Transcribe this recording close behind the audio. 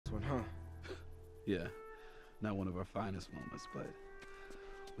huh? Yeah, not one of our finest moments, but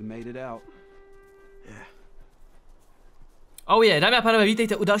we made it out. Yeah. Oh je, dámy a pánové,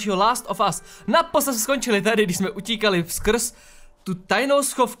 vítejte u dalšího Last of Us. Naposled jsme skončili tady, když jsme utíkali skrz tu tajnou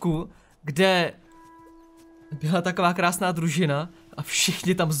schovku, kde byla taková krásná družina a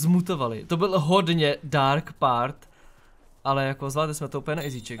všichni tam zmutovali. To byl hodně dark part, ale jako zvládli jsme to úplně na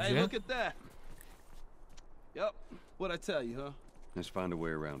easyček, že? Yep, what I tell you, huh? Let's find a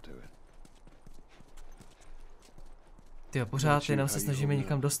way around to it. Tyjo, pořád jenom se snažíme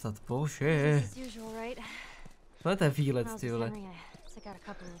někam dostat, bože. To je výlet, ty vole.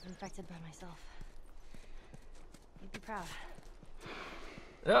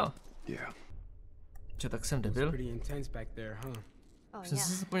 Jo. Čo, tak jsem debil? Už jsem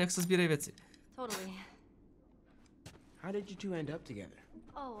se zapomněl, jak se sbírají věci. How did you two end up together?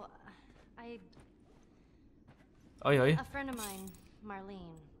 Ojoj. A friend of mine,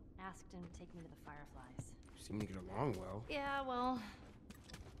 Marlene, asked him to take me to the Fireflies. You seem to get along well. Yeah, well,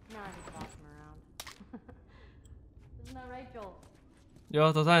 now I can boss him around. Isn't that right, Joel?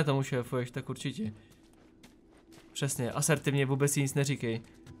 Jo, totálně tomu šéfuješ, tak určitě. Přesně, asertivně vůbec si nic neříkej.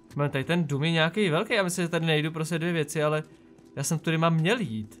 Mám tady ten dům je nějaký velký, já myslím, že tady nejdu prostě dvě věci, ale já jsem tudy mám měl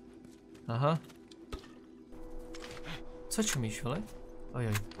jít. Aha. Co čumíš, vole?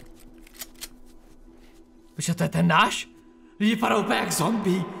 Ojoj. Počkej, to je ten náš? Vypadá úplně jak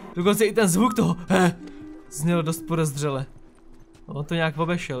zombie. Dokonce i ten zvuk toho zněl dost podezřele. On to nějak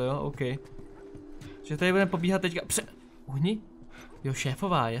obešel, jo? OK. Že tady budeme pobíhat teďka Uhni? Jo,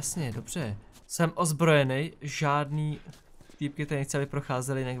 šéfová, jasně, dobře. Jsem ozbrojený, žádný týpky tady nechci, aby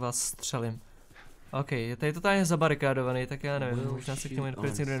procházeli, jinak vás střelím. OK, je tady totálně zabarikádovaný, tak já nevím, možná se k němu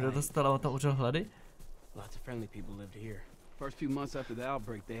někdo nedostal a on tam užil hlady? First few months after the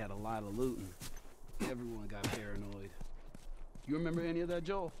outbreak, they had a lot of looting. Everyone got paranoid. You remember any of that,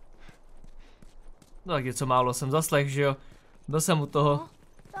 Joel? No tak něco málo jsem zaslech, že jo? Byl jsem u toho.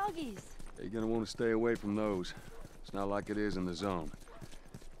 You're gonna want to stay away from those. It's not like it is in the zone.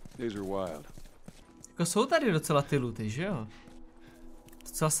 These are wild. Jako jsou tady docela ty looty, že jo?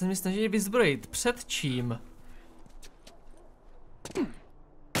 Docela se mi snaží vyzbrojit. Před čím?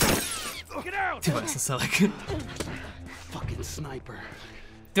 Ty vole, jsem se lek. Fucking sniper.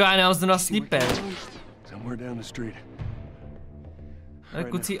 Ty já nemám zrovna sniper. Somewhere down the street. Ale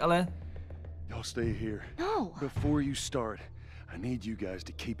kucí, ale... Y'all stay here. No. Before you start, I need you guys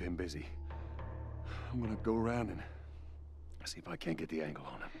to keep him busy. I'm gonna go around and see if I can't get the angle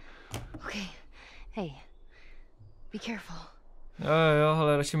on him. Okay. Hey, be careful. Jo,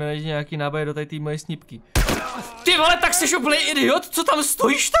 ale radši mi najdi nějaký náboj do tady té moje snípky. Ty vole, tak jsi úplný idiot, co tam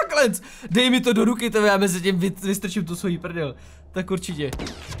stojíš takhle? Dej mi to do ruky, tebe, já mezi tím vystrčím tu svoji prdel. Tak určitě.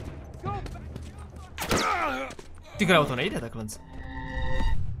 Ty krávo, to nejde takhle.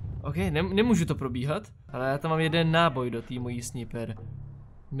 OK, nemůžu to probíhat, ale já tam mám jeden náboj do té mojí sniper.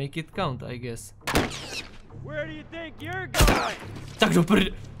 Make it count, I guess. Tak do prd...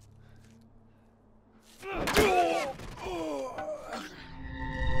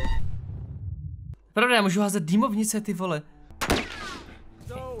 Pravda, já můžu házet dýmovnice, ty vole.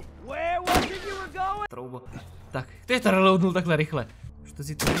 Troubo. Tak, ty to reloadnul takhle rychle. Už to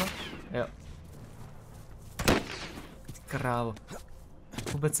si tohle? Jo. Krávo.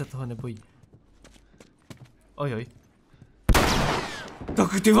 Vůbec se toho nebojí. Ojoj.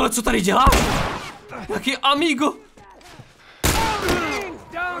 Tak ty vole, co tady děláš? Jaký amigo?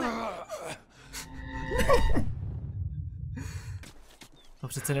 To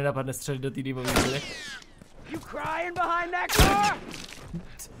přece nenapadne střelit do té dýmovnice.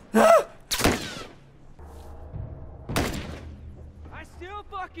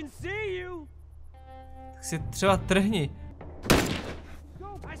 Tak si třeba trhni.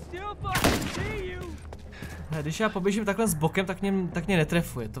 Když já poběžím takhle s bokem, tak mě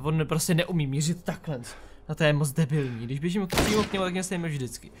netrefuje. To on prostě neumí mířit takhle. No to je moc debilní. Když běžím přímo k němu, tak mě stejně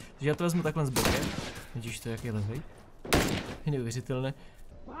vždycky. Takže já to vezmu takhle s bokem. Vidíš to, jak je levej? Je neuvěřitelné.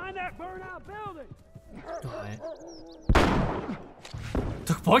 Tohle.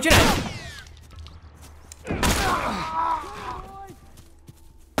 Tak pojď, ne!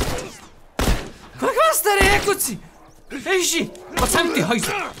 Kolik vás tady je, kuci? Ježiši, pojď sem ty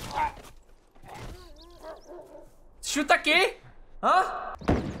hajzl. Jsi taky? Ha?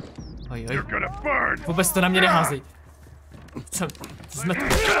 Ojoj. Vůbec to na mě neházej. Jsme tu.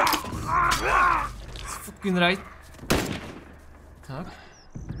 Fucking right. Tak.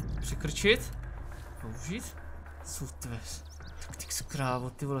 Přikrčit. Použít. Sutves. Tactics, krávo,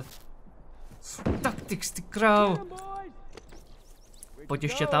 ty vole. Tactics, ty krávo. Pojď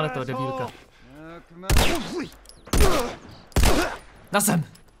ještě táhle toho debílka. Na zem.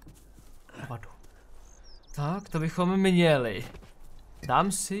 Tak, to bychom měli.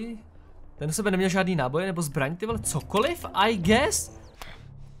 Dám si... Ten u sebe neměl žádný náboje nebo zbraň, ty vole, cokoliv, I guess?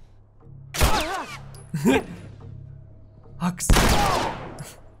 Hax.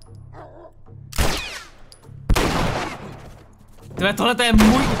 Tyhle, tohle to je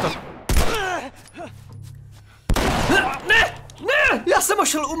můj útok. Ne! Ne! Já jsem ho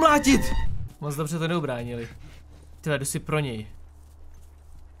šel umlátit! Moc dobře to neubránili. Tyhle, jdu si pro něj.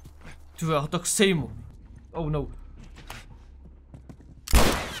 Tyhle, já ho tak sejmu. Oh no.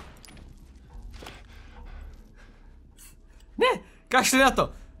 Ne! Kašli na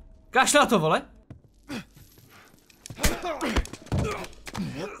to! Kašli na to, vole!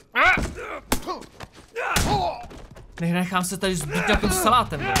 Nechám se tady zbít nějakým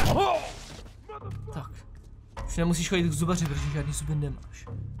salátem, vole. Tak. Už nemusíš chodit k zubaři, protože žádný zuby nemáš.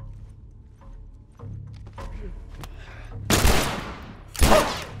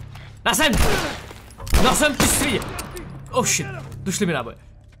 Na sem! Na sem, ty svině! Oh shit, došli mi náboje.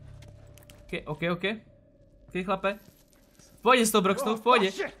 Ok. Ok, chlape. V pohodě s tou Broxtou, v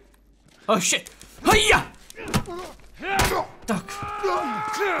pohodě. Oh shit! Hajja! Tak.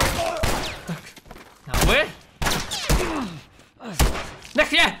 Náboje?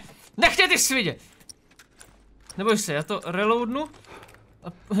 Nech mě, ty svině! Neboj se, já to reloadnu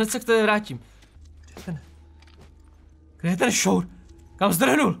a hned se k tebe vrátím. Kde je ten šour? Kam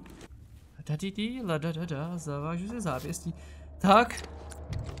zdrhnul? Zavážu se závěstí. Tak.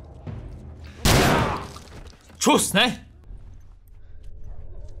 Čus, ne?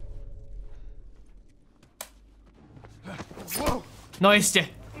 No jistě.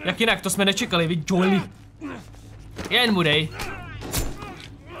 Jak jinak, to jsme nečekali, vy Jolie. Jen mu dej.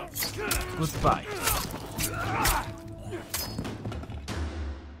 Goodbye.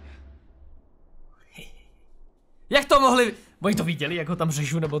 Jak to mohli... Oni to viděli, jak ho tam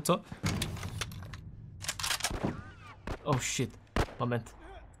řežu, nebo co? Oh shit. Moment.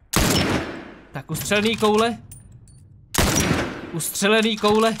 Tak, ustřelený koule. Ustřelený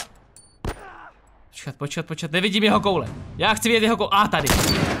koule. Počkat, nevidím jeho koule. Já chci vidět jeho koule. A tady.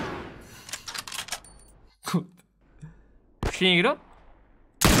 Už je někdo?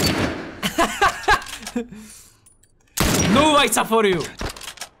 No vajca for you.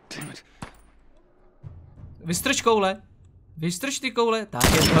 Vystrč koule. Vystrč ty koule.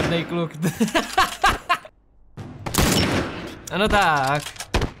 Tak je to hodnej kluk. Ano tak.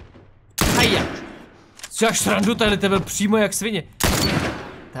 Hajja. Co až srandu, tady tebe přímo jak svině.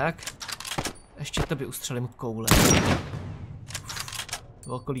 Tak. Ještě tobě ustřelím koule.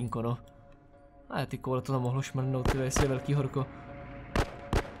 Velkolínko, no. A ty koule to mohlo šmrnout, ty jestli je velký horko.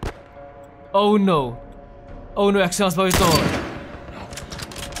 Oh no. Oh no, jak se nás baví tohle.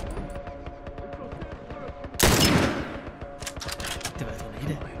 Tyhle, to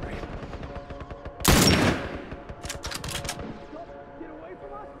nejde.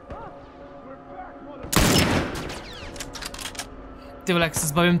 Ty vole, jak se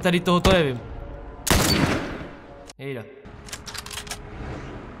zbavím tady toho, to nevím. Jejda.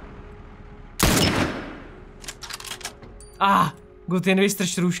 Good, jen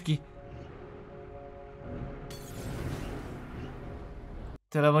vystrč růžky.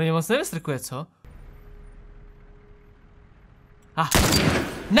 Tyhle, on mě moc nevystrkuje, co?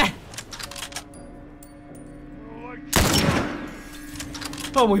 Ne!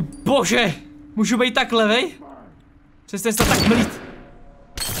 O můj bože! Můžu být tak levej? Přestaň se tak mlít.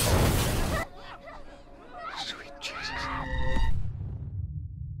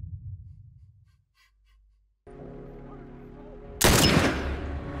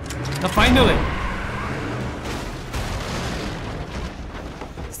 No finally!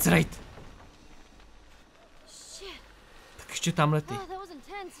 Straight. Tak ještě tamhle ty.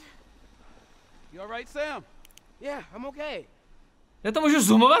 You all right, Sam? Yeah, I'm okay. Já to můžu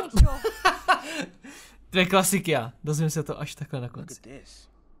zoomovat? Dvě klasiky, já. Dozvím se to až takhle na konci.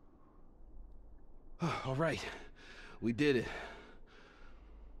 All right, we did it.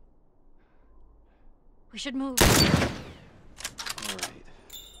 We should move. All right.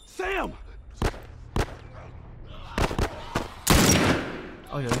 Sam!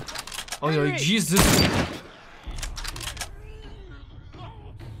 Ojoj, Jesus.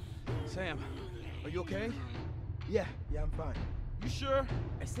 Sam, are you okay? Yeah, I'm fine. You sure?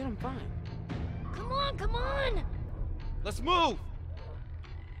 I said I'm fine. Come on! Let's move!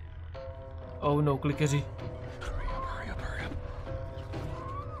 Oh no, klikeři. Hurry up.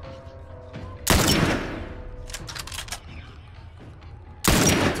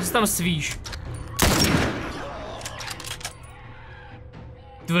 Co se tam svíš?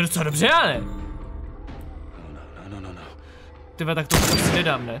 Ty vole, docela dobře, já ne? No. Ty vole, tak to už asi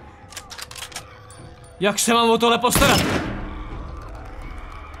nedám, ne? Jak se mám o tohle postarat?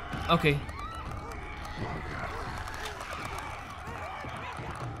 OK.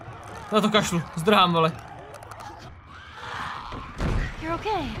 Na to kašlu, zdrhám, vole. You're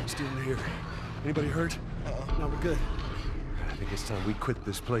okay. Still here. Anybody hurt? No, we're good. I think it's time we quit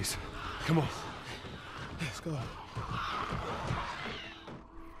this place. Come on. Let's go.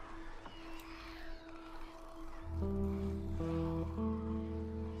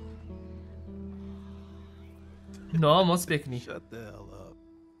 No, moc pěkný. Shut the hell up.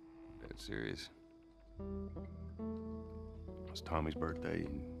 Dead serious. It's Tommy's birthday,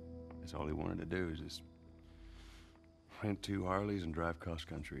 and that's all he wanted to do is just rent 2 Harleys and drive cross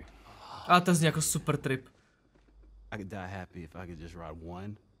country. A to zní jako super trip. I could die happy if I could just ride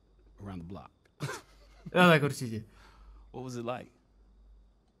one around the block. Jo, tak určitě. What was it like?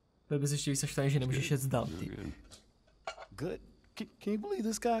 Byl bys ještě víc naštvaný, že nemůžeš jet dál, ty. Good. Can you believe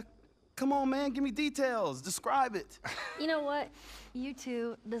this guy? Come on, man, give me details. Describe it. You know what? You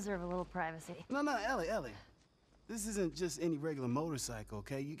two deserve a little privacy. No, Ellie. This isn't just any regular motorcycle,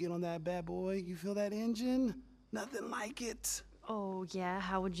 okay? You get on that bad boy, you feel that engine? Nothing like it. Oh, yeah?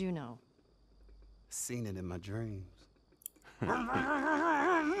 How would you know? Seen it in my dreams.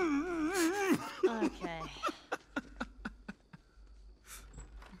 Okay.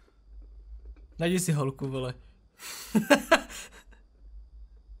 Najdi si holku, vole.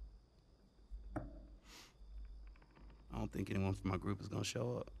 I don't think anyone from my group is gonna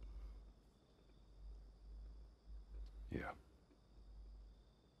show up. Yeah.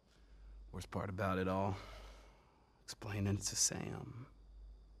 Worst part about it all, explaining it to Sam.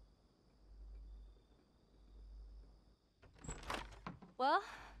 Well,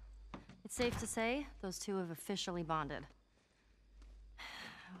 it's safe to say those two have officially bonded.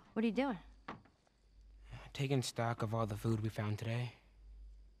 What are you doing? Taking stock of all the food we found today.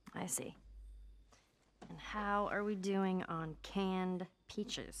 I see. And how are we doing on canned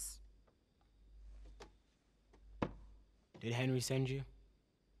peaches? Did Henry send you?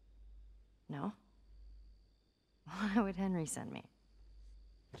 No? Why would Henry send me?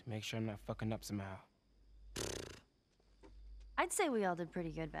 To make sure I'm not fucking up somehow. I'd say we all did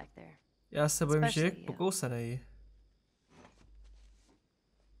pretty good back there. Já se bojím, že je Especially you. pokousanej.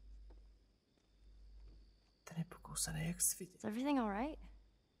 Ten je pokousanej jak svidět. Is everything all right?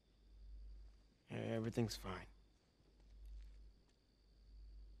 Yeah, everything's fine.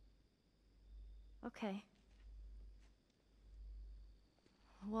 Okay.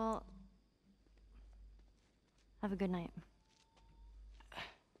 Well, have a good night.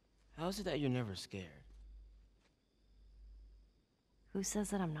 How is it that you're never scared? Who says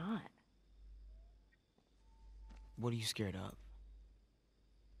that I'm not? What are you scared of?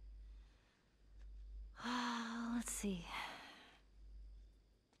 Let's see.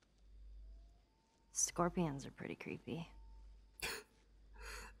 Scorpions are pretty creepy.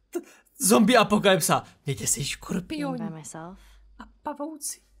 Zombie apokalypsa. Mějte si Being škorpioni by myself, a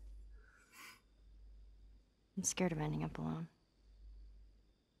pavouci. I'm scared of ending up alone.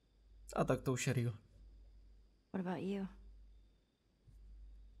 A tak to už je real. What about you?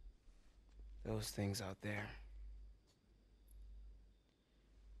 Those things out there.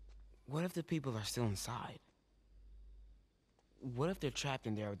 What if the people are still inside? What if they're trapped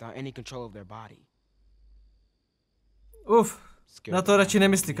in there without any control of their body? Uf, Scared na to radši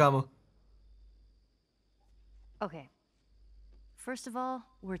nemyslí, kámo. Okay. First of all,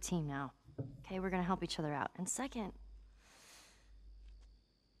 we're a team now. Okay, we're gonna help each other out. And second,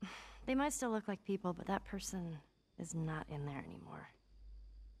 they might still look like people, but that person is not in there anymore.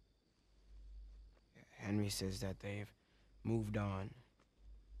 Henry says that they've moved on.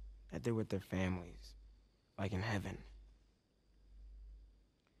 That they're with their families. Like in heaven.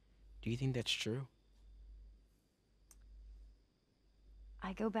 Do you think that's true?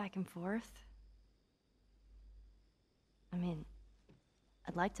 I go back and forth. I mean,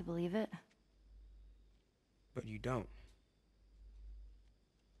 I'd like to believe it. But you don't.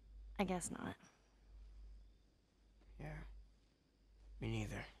 I guess not. Yeah. Me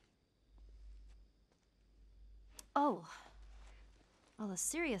neither. Oh. All the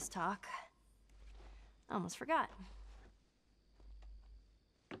serious talk. I almost forgot.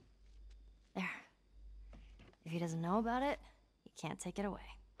 There. If he doesn't know about it, he can't take it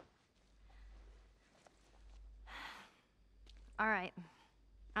away. All right.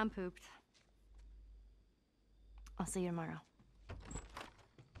 I'm pooped. I'll see you tomorrow.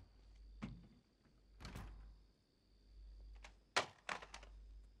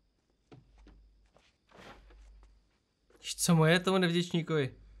 Co moje tomu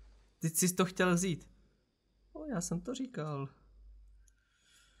nevděčníkovi? Ty jsi to chtěl vzít. O, já jsem to říkal.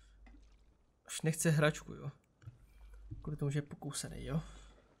 Už nechce hračku, jo. Kvůli tomu, že je pokousený, jo.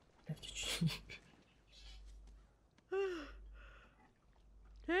 Nevděčný.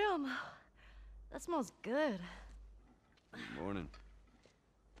 Damn, that smells good. Good morning.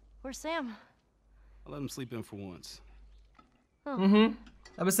 Where's Sam? I'll let him sleep in for once.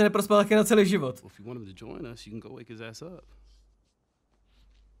 Aby se neprospal taky na celý život. Well, if you want him to join us, you can go wake his ass up.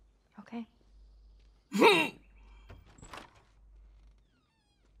 Okay.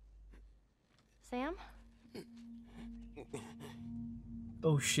 Sam?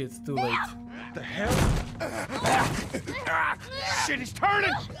 Oh shit, too late. What the hell? Shit, he's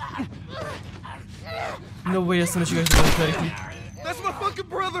turning! No way, já jsem nečekal, že to bude rychlý. That's my fucking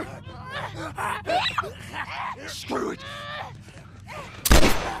brother! Screw it!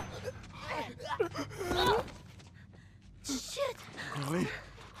 Shit! Chloe?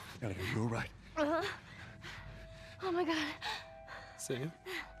 Are you alright? Oh my god. Sam?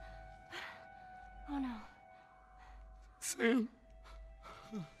 Oh no. Sam?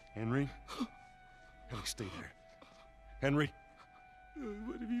 Henry? Henry, stay there. Henry?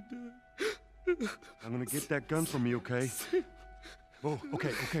 What have you done? I'm gonna get that gun from you, okay? Oh,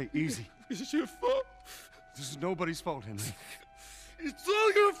 okay, easy. It's your fault. This is nobody's fault, Henry. It's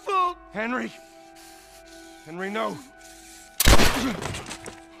all your fault. Henry! Henry, no!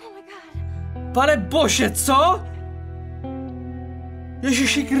 Oh my god. Pane bože, co?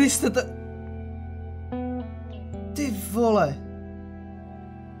 Ježiši Kriste, ty vole.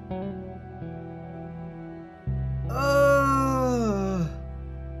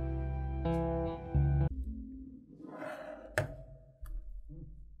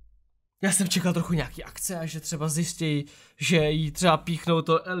 Já jsem čekal trochu nějaký akce a že třeba zjistí, že jí třeba píchnou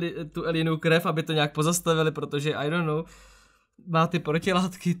tu Elinu krev, aby to nějak pozastavili, protože I don't know, má ty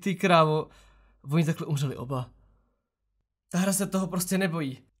protilátky, ty krávo. Oni takhle umřeli oba. Ta hra se toho prostě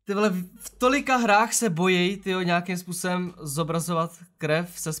nebojí. Ty vole, v tolika hrách se bojí, tyjo, nějakým způsobem zobrazovat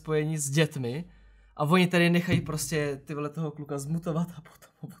krev se spojení s dětmi. A oni tady nechají prostě ty vole toho kluka zmutovat a potom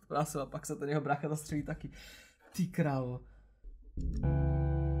ho podprásil a pak se ten jeho brácha zastřelí taky. Ty krávo.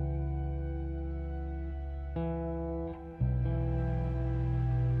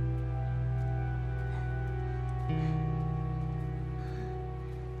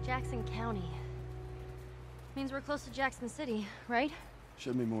 Jackson County. Means we're close to Jackson City, right?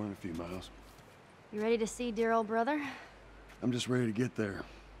 Should be more than a few miles. You ready to see dear old brother? I'm just ready to get there.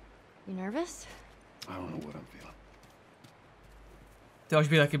 You nervous? I don't know what I'm feeling. Ty už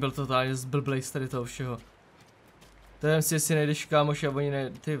by taky byl totálně zblblej z tady toho všeho. To jen si jestli nejdeš kámoši a oni ne...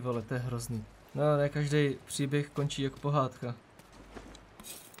 Ty vole, to je hrozný. No, ne každý příběh končí jako pohádka.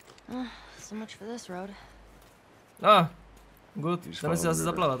 So much for this road. Good. Jdeme si asi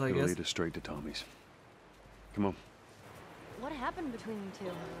zaplavat, I guess. Lead us straight to Tommy's. Come on. What happened between you two?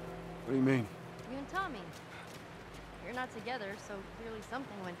 What do you mean? You and Tommy. You're not together, so clearly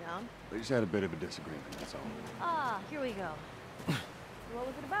something went down. We just had a bit of a disagreement, that's all. Ah, here we go. What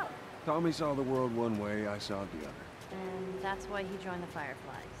was it about? Tommy saw the world one way, I saw it the other. And that's why he joined the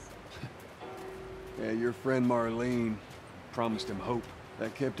Fireflies. Yeah, your friend Marlene promised him hope.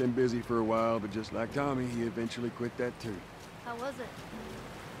 That kept him busy for a while, but just like Tommy, he eventually quit that too. How was it?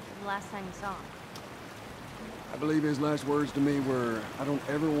 The last time you saw him? I believe his last words to me were, I don't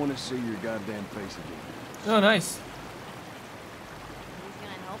ever want to see your goddamn face again. Oh, nice. He's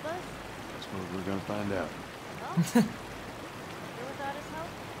gonna help us? I suppose we're gonna find out. Well, you're without his help?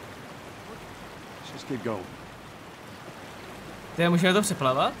 Let's just keep going. Ty můžeme to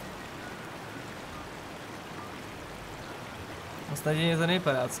přeplavat? Ostatně to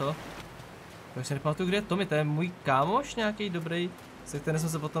nevypadá, co? Já si nepamatuju, kde je Tommy, to je můj kámoš nějaký dobrý, se kterým jsme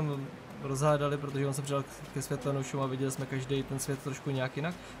se potom rozhádali, protože on se přidal ke světelnoušům a viděli jsme každý ten svět trošku nějak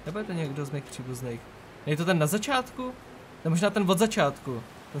jinak. Nebo je to někdo z mých příbuzných? Je to ten na začátku? To je možná ten od začátku.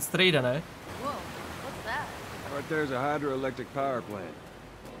 Ten strejda, ne? Whoa, what's that? Right there's a hydroelectric power plant.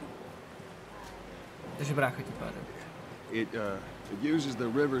 Takže brácha ti pádem. It uses the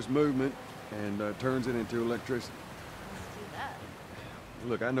river's movement and turns it into electricity. Let's do that.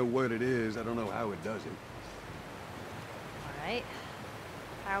 Look, I know what it is, I don't know how it does it. Alright.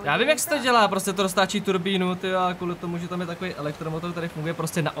 Já vím, jak se to dělá, prostě to roztáčí turbínu, ty a kvůli tomu, že tam je takový elektromotor, který funguje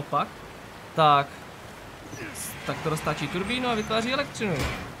prostě naopak, tak to roztáčí turbínu a vytváří elektřinu.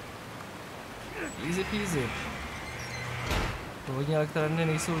 Easy peasy. Původní elektrárny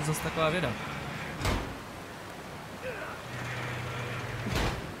nejsou zase taková věda.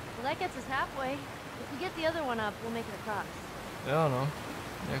 Well, that gets us halfway. If we get the other one up, we'll make it across. Jo no,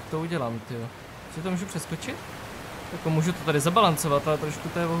 jak to udělám, tyjo? Si to můžu přeskočit? Jako můžu to tady zabalancovat, ale trošku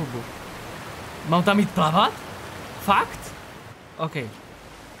to je o hubu. Mám tam jít plavat? Fakt? OK.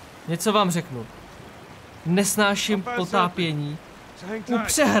 Něco vám řeknu. Nesnáším potápění u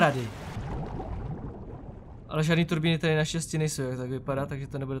přehrady. Ale žádný turbíny tady naštěstí nejsou, jak tak vypadá, takže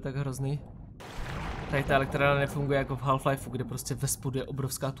to nebude tak hrozný. Tady ta elektrárna nefunguje jako v Half-Lifeu, kde prostě ve spodu je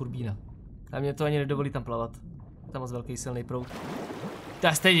obrovská turbína. A mě to ani nedovolí tam plavat. Je tam moc velký silný proud.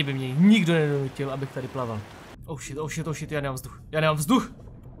 Já stejně by mě nikdo nedonutil, abych tady plaval. Oh shit, já nemám vzduch.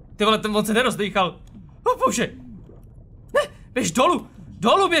 Ty vole, ten on se nerozdýchal. Oh bože. Ne, běž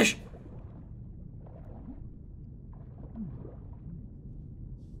dolů běž.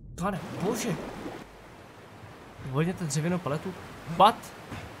 Pane bože. Uvolněte dřevěnou paletu. What?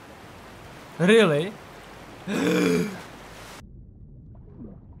 Really?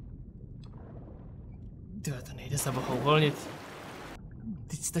 Tyhle, to nejde se boha uvolnit.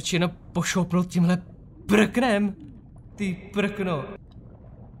 Teď stačí jenom pošoupnout tímhle prknem. Ty prkno.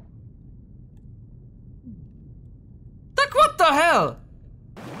 Tak what the hell?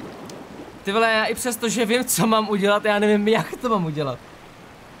 Ty vole, já i přesto, že vím, co mám udělat, já nevím, jak to mám udělat.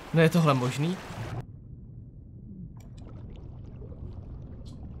 No je tohle možný?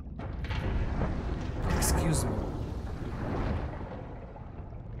 Excuse me.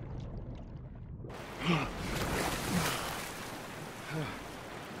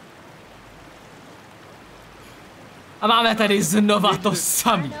 A máme tady znova to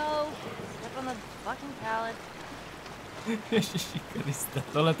samý. Ježiši Kriste,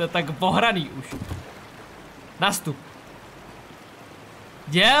 tohle je tak pohraný už. Nastup.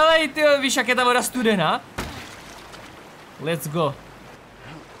 Dělej, ty, víš, jak je ta voda studená? Let's go.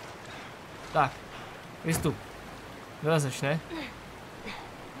 Tak, vystup. Vylezeš, ne?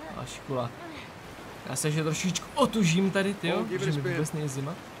 A škula. Já se že trošičku otužím tady, tyjo, protože mi vůbec není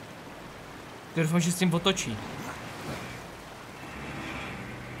zima. Ty doufám, že s tím otočí.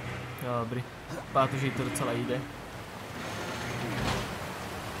 Dobrý. Pátu, že jí to docela jde.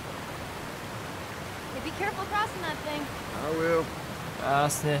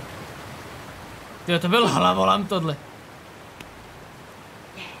 Jasně. Tyjo, to byl hlavolam tohle.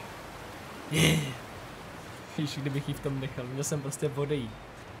 Yeah. Ježiš, kdybych jí v tom nechal, měl jsem prostě odejít.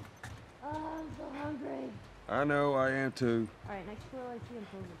 I know, I am too.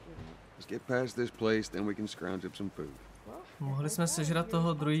 Let's get past this place, then we can scrounge up some food. Mohli jsme sežrat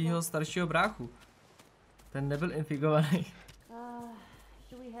toho druhého staršího bráchu. Ten nebyl infikovaný.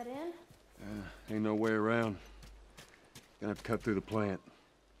 Ain't no way around. Gonna have to cut through the plant.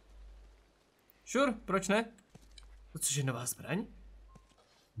 Sure, proč ne? To což je nová zbraň?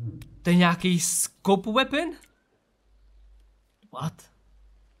 To je nějaký scope weapon? What?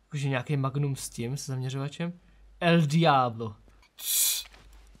 Jakože nějaký magnum s tím, s zaměřovačem? El Diablo.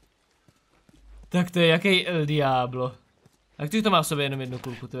 Tak to je jaký El Diablo? A když to má v sobě jenom jednu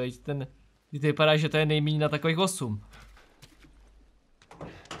kulku, to je ten... To vypadá, že to je nejméně na takových 8.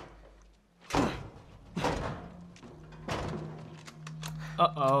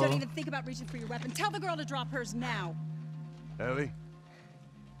 Uh-oh. Don't even think about reaching for your weapon. Tell the girl to drop hers now. Ellie,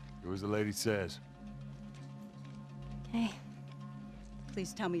 do as the lady says. Hey.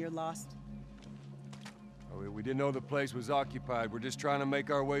 Please tell me you're lost. Oh, we didn't know the place was occupied. We're just trying to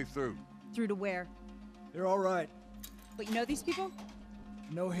make our way through. Through to where? They're all right. But you know these people?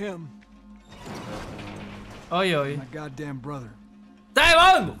 Know him. Oj, oj. My goddamn brother.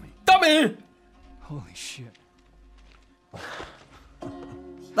 Damon! Tommy! Holy shit.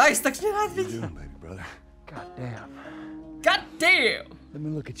 Nice, tak mě rád How you vidí. doing, baby brother? God damn. God damn! Let me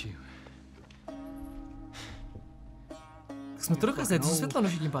look at you. Tak jsme to dokázali, to světlo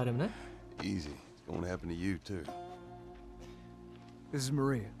noží tím pádem, ne? Easy. It's going to happen to you too. This is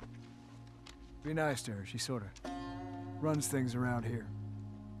Maria. Be nice to her. She sort of runs things around here.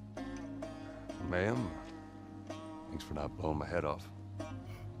 Ma'am, thanks for not blowing my head off.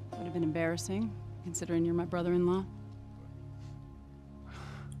 Would have been embarrassing, considering you're my brother-in-law.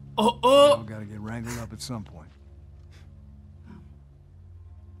 Oh, oh! All gotta get wrangled up at some point.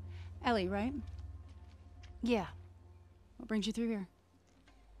 Ellie, right? Yeah. What brings you through here?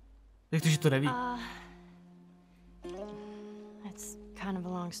 Jak to, že to neví? It's kind of a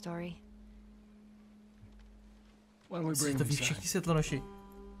long story. Why don't we Že bring to him ví inside? všichni světlonoši.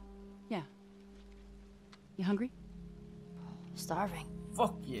 Yeah. You hungry? Starving.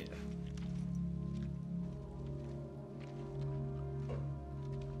 Fuck yeah.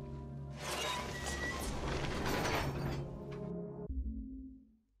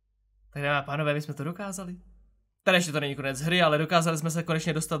 Tak dámy a pánové, my jsme to dokázali. Tady ještě to není konec hry, ale dokázali jsme se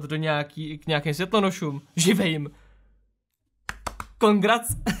konečně dostat do k nějakým světlonošům. Živejím.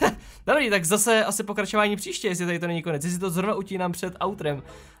 Congrats. Dobrý, tak zase asi pokračování příště, jestli tady to není konec. Jestli to zrovna utínám před outrem,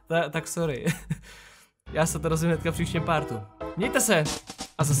 tak sorry. Já se to rozumím hnedka v příštím partu. Mějte se.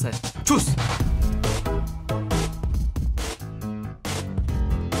 A zase čus!